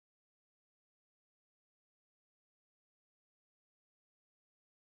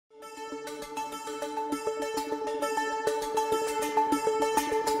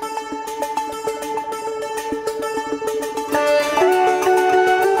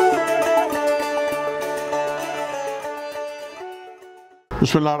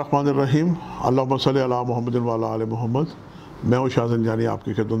बिस्मिल्लाहिर्रहमानिर्रहीम। अल्लाहुम्मा सल्ली अला मुहम्मद व अला आलि मोहम्मद। मैं हूँ शाह zunjani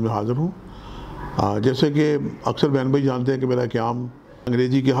आपकी खिदमत में हाज़िर हूँ। जैसे कि अक्सर बहन भाई जानते हैं कि मेरा क़याम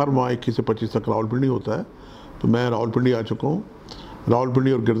अंग्रेज़ी के हर माह 21 से 25 तक रावलपंडी होता है, तो मैं रावलपंडी आ चुका हूँ।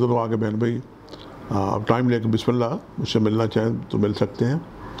 रावलपंडी और गिरदो आके बहन भाई अब टाइम लेकर बिस्मिल्लाह मुझसे मिलना चाहें तो मिल सकते हैं।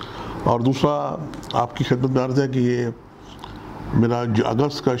 और दूसरा आपकी खिदमत में अर्ज़ है कि ये मेरा जो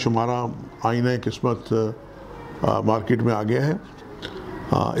अगस्त का शुमारा आईना किस्मत मार्केट में आ गया है,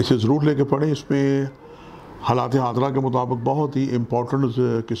 इसे ज़रूर लेके पढ़ें। इसमें हालात हादरा के मुताबिक बहुत ही इम्पोर्टेंट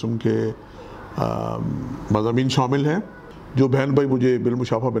किस्म के मज़ामीन शामिल हैं। जो बहन भाई मुझे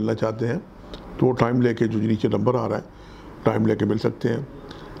बिलमुशाफा मिलना चाहते हैं तो वो टाइम लेके, जो नीचे नंबर आ रहा है, टाइम लेके मिल सकते हैं।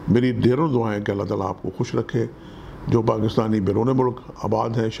 मेरी ढेरों दुआएं कि अल्लाह ताला आपको खुश रखे। जो पाकिस्तानी बैरून मुल्क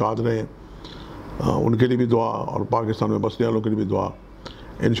आबाद हैं, शाद रहें, उनके लिए भी दुआ, और पाकिस्तान में बसने वालों के लिए भी दुआ।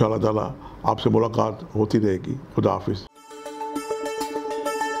 इंशाअल्लाह ताला आपसे मुलाकात होती रहेगी। खुदा हाफिज़।